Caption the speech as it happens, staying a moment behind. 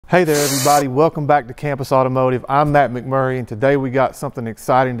Hey there everybody, welcome back to Campus Automotive. I'm Matt McMurray and today we got something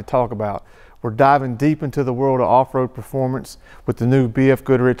exciting to talk about. We're diving deep into the world of off-road performance with the new BFG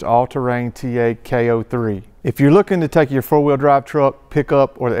Goodrich All Terrain T KO3. If you're looking to take your four-wheel drive truck,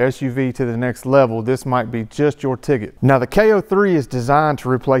 pickup, or the SUV to the next level, this might be just your ticket. Now the KO3 is designed to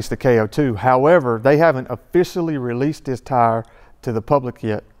replace the KO2. However, they haven't officially released this tire to the public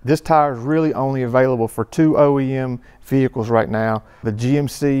yet. This tire is really only available for two OEM vehicles right now, the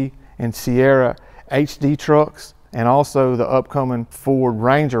GMC and Sierra HD trucks, and also the upcoming Ford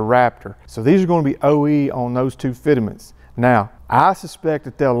Ranger Raptor. So these are going to be OE on those two fitments. Now, I suspect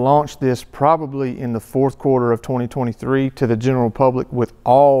that they'll launch this probably in the fourth quarter of 2023 to the general public with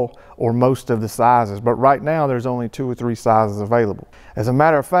all or most of the sizes. But right now, there's only 2 or 3 sizes available. As a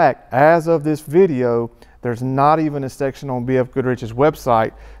matter of fact, as of this video, there's not even a section on BFG Goodrich's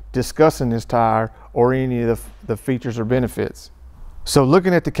website discussing this tire or any of the features or benefits. So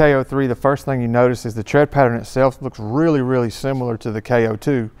looking at the KO3, the first thing you notice is the tread pattern itself looks really similar to the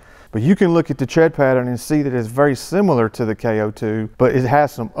KO2. But you can look at the tread pattern and see that it's very similar to the KO2, but it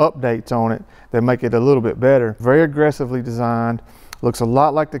has some updates on it that make it a little bit better. Very aggressively designed, looks a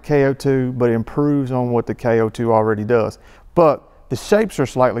lot like the KO2, but improves on what the KO2 already does. But the shapes are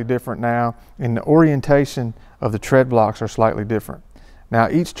slightly different now, and the orientation of the tread blocks are slightly different. Now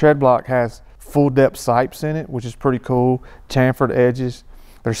each tread block has full depth sipes in it, which is pretty cool, chamfered edges.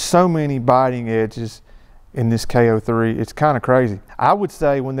 There's so many biting edges in this KO3, it's kind of crazy. I would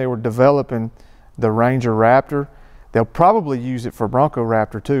say when they were developing the Ranger Raptor, they'll probably use it for Bronco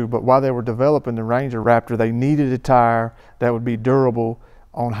Raptor too, but while they were developing the Ranger Raptor, they needed a tire that would be durable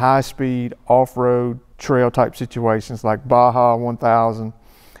on high speed, off-road, trail type situations like Baja 1000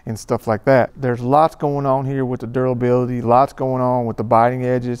 and stuff like that. There's lots going on here with the durability, lots going on with the biting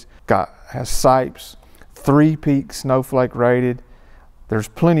edges. Has sipes, 3-peak snowflake rated. There's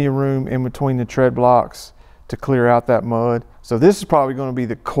plenty of room in between the tread blocks to clear out that mud. So this is probably going to be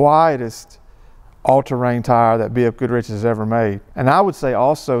the quietest all-terrain tire that BFG Goodrich has ever made. And I would say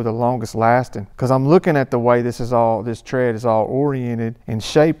also the longest lasting, because I'm looking at the way this tread is all oriented and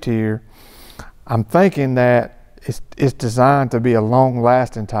shaped here. I'm thinking that it's designed to be a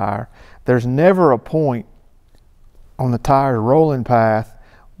long-lasting tire. There's never a point on the tire's rolling path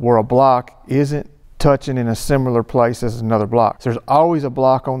where a block isn't touching in a similar place as another block. So there's always a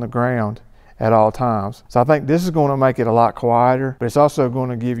block on the ground at all times. So I think this is going to make it a lot quieter, but it's also going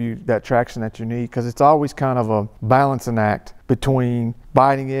to give you that traction that you need, because it's always kind of a balancing act between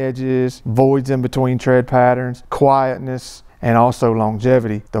biting edges, voids in between tread patterns, quietness, and also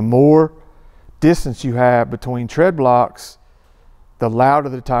longevity. The more distance you have between tread blocks, the louder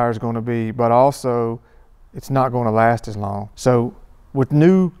the tire is going to be, but also it's not going to last as long. So with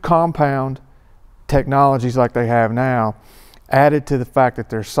new compound technologies like they have now, added to the fact that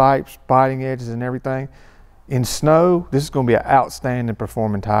there's sipes, biting edges and everything, in snow, this is going to be an outstanding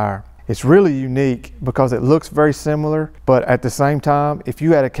performing tire. It's really unique because it looks very similar, but at the same time, if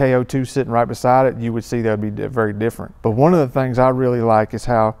you had a KO2 sitting right beside it, you would see that would be very different. But one of the things I really like is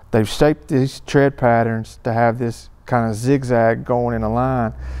how they've shaped these tread patterns to have this kind of zigzag going in a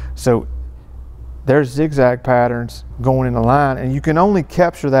line. So there's zigzag patterns going in a line, and you can only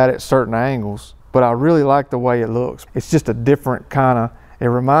capture that at certain angles, but I really like the way it looks. It's just a different kind of, it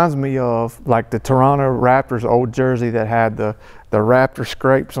reminds me of like the Toronto Raptors old jersey that had the Raptor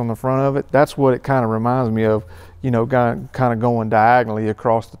scrapes on the front of it. That's what it kind of reminds me of, you know, kind of going diagonally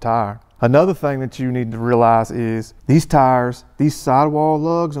across the tire. Another thing that you need to realize is these tires, these sidewall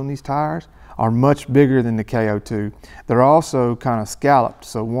lugs on these tires are much bigger than the KO2. They're also kind of scalloped,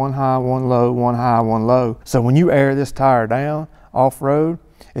 so one high, one low, one high, one low. So when you air this tire down off-road,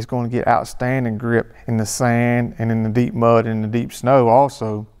 it's going to get outstanding grip in the sand and in the deep mud and the deep snow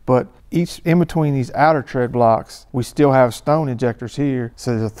also. But in between these outer tread blocks, we still have stone injectors here,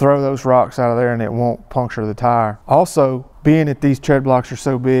 so to throw those rocks out of there and it won't puncture the tire. Also, being that these tread blocks are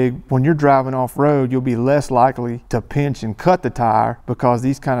so big, when you're driving off-road, you'll be less likely to pinch and cut the tire because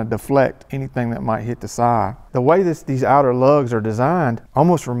these kind of deflect anything that might hit the side. The way these outer lugs are designed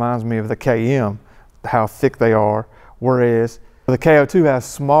almost reminds me of the KM, how thick they are, whereas the KO2 has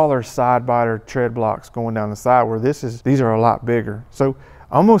smaller side biter tread blocks going down the side, where these are a lot bigger. So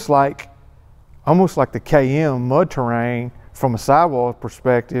almost like the KM mud terrain from a sidewall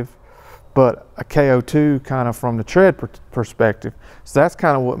perspective, but a KO2 kind of from the tread perspective. So that's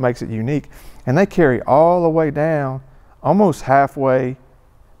kind of what makes it unique. And they carry all the way down, almost halfway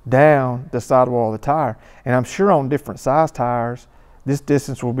down the sidewall of the tire. And I'm sure on different size tires, this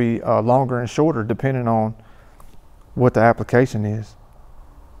distance will be longer and shorter depending on what the application is.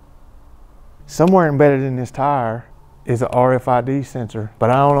 Somewhere embedded in this tire is a RFID sensor, but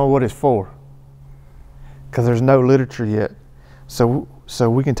I don't know what it's for because there's no literature yet. So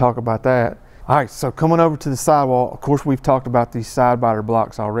we can talk about that. All right, so coming over to the sidewall, of course we've talked about these side biter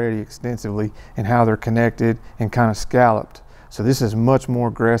blocks already extensively and how they're connected and kind of scalloped. So this is much more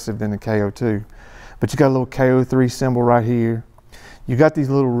aggressive than the KO2. But you got a little KO3 symbol right here. You got these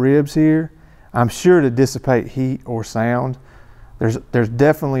little ribs here. I'm sure to dissipate heat or sound. There's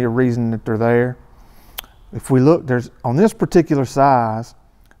definitely a reason that they're there. If we look, on this particular size,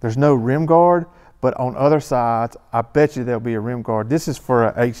 there's no rim guard, but on other sides, I bet you there'll be a rim guard. This is for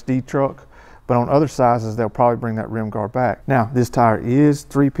a HD truck, but on other sizes, they'll probably bring that rim guard back. Now, this tire is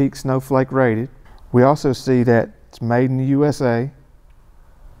 3-peak snowflake rated. We also see that it's made in the USA,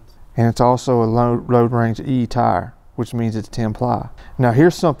 and it's also a road range E tire, which means it's 10 ply. Now,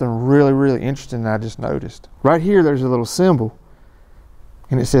 here's something really, really interesting that I just noticed. Right here, there's a little symbol,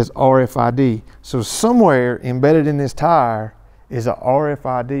 and it says RFID. So somewhere embedded in this tire is a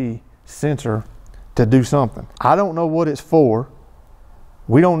RFID sensor to do something. I don't know what it's for.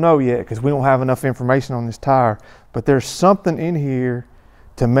 We don't know yet because we don't have enough information on this tire, but there's something in here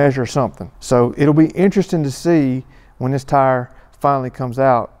to measure something. So it'll be interesting to see when this tire finally comes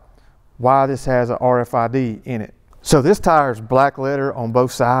out why this has a RFID in it. So this tire is black letter on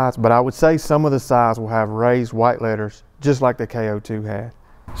both sides, but I would say some of the sides will have raised white letters just like the KO2 had.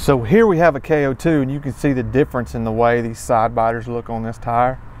 So here we have a KO2, and you can see the difference in the way these side biters look on this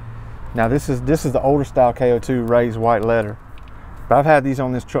tire. Now this is the older style KO2 raised white letter, but I've had these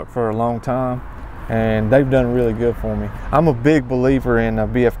on this truck for a long time and they've done really good for me. I'm a big believer in a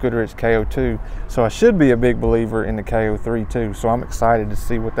BF Goodrich KO2, so I should be a big believer in the KO3 too, so I'm excited to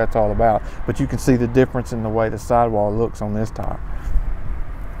see what that's all about. But you can see the difference in the way the sidewall looks on this tire.